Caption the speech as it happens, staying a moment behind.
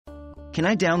Can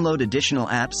I download additional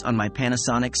apps on my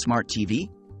Panasonic Smart TV?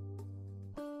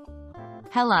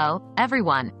 Hello,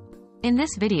 everyone. In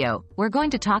this video, we're going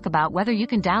to talk about whether you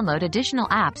can download additional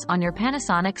apps on your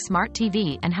Panasonic Smart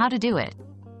TV and how to do it.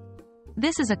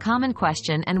 This is a common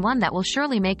question and one that will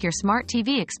surely make your smart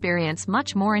TV experience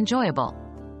much more enjoyable.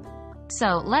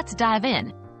 So, let's dive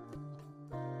in.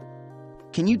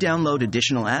 Can you download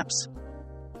additional apps?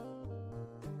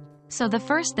 So the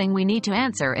first thing we need to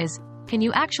answer is, can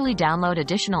you actually download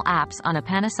additional apps on a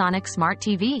Panasonic Smart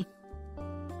TV?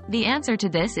 The answer to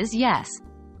this is yes.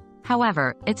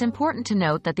 However, it's important to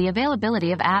note that the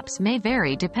availability of apps may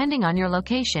vary depending on your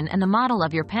location and the model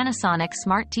of your Panasonic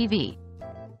Smart TV.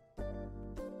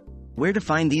 Where to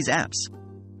find these apps?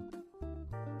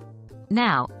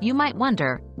 Now, you might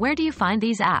wonder, where do you find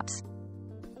these apps?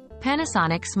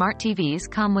 Panasonic Smart TVs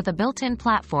come with a built-in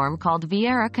platform called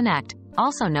Viera Connect,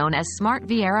 also known as Smart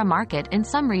Viera Market in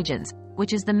some regions,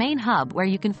 which is the main hub where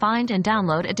you can find and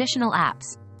download additional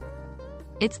apps.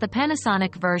 It's the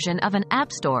Panasonic version of an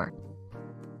app store.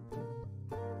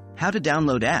 How to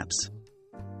download apps?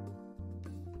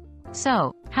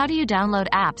 So, how do you download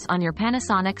apps on your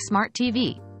Panasonic Smart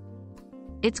TV?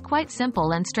 It's quite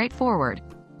simple and straightforward.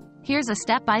 Here's a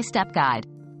step-by-step guide.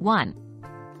 1.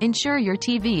 Ensure your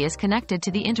TV is connected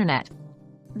to the internet.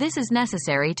 This is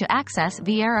necessary to access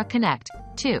Viera Connect.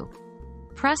 2.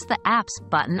 Press the Apps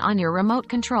button on your remote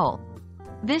control.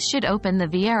 This should open the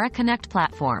Viera Connect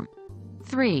platform.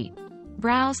 3.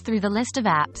 Browse through the list of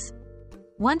apps.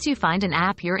 Once you find an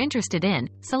app you're interested in,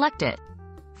 select it.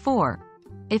 4.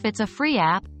 If it's a free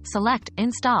app, select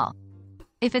Install.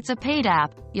 If it's a paid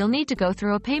app, you'll need to go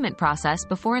through a payment process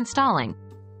before installing.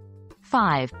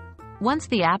 5. Once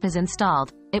the app is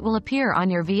installed, it will appear on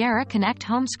your Viera Connect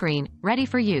home screen, ready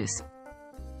for use.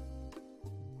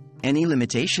 Any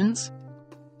limitations?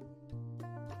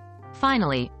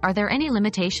 Finally, are there any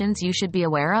limitations you should be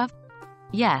aware of?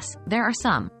 Yes, there are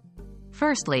some.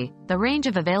 Firstly, the range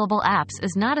of available apps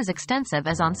is not as extensive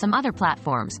as on some other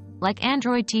platforms, like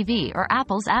Android TV or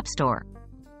Apple's App Store.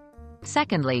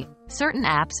 Secondly, certain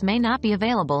apps may not be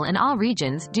available in all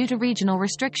regions due to regional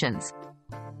restrictions.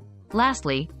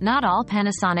 Lastly, not all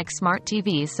Panasonic Smart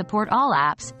TVs support all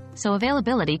apps, so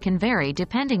availability can vary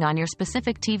depending on your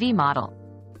specific TV model.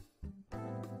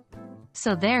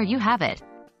 So there you have it.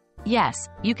 Yes,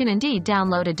 you can indeed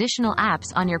download additional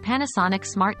apps on your Panasonic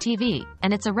Smart TV,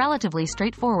 and it's a relatively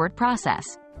straightforward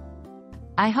process.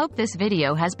 I hope this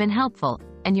video has been helpful,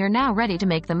 and you're now ready to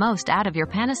make the most out of your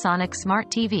Panasonic Smart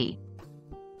TV.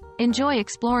 Enjoy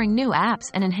exploring new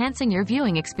apps and enhancing your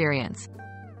viewing experience.